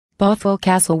Bothwell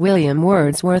Castle. William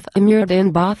Wordsworth. Immured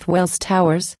in Bothwell's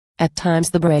towers, at times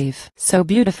the brave, so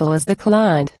beautiful as the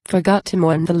Clyde, forgot to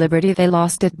mourn the liberty they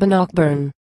lost at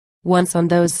Bannockburn. Once on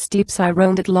those steeps I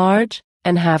roamed at large,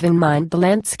 and have in mind the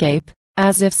landscape,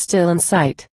 as if still in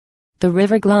sight. The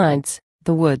river glides,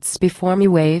 the woods before me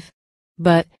wave.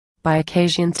 But, by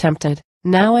occasion tempted,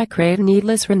 now I crave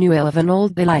needless renewal of an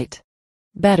old delight.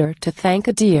 Better to thank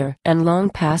a dear and long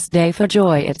past day for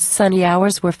joy its sunny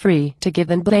hours were free to give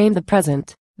than blame the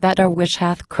present, that our wish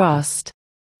hath crossed.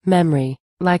 Memory,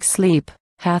 like sleep,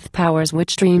 hath powers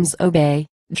which dreams obey,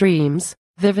 dreams,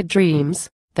 vivid dreams,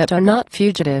 that are not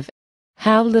fugitive.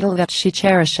 How little that she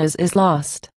cherishes is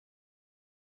lost.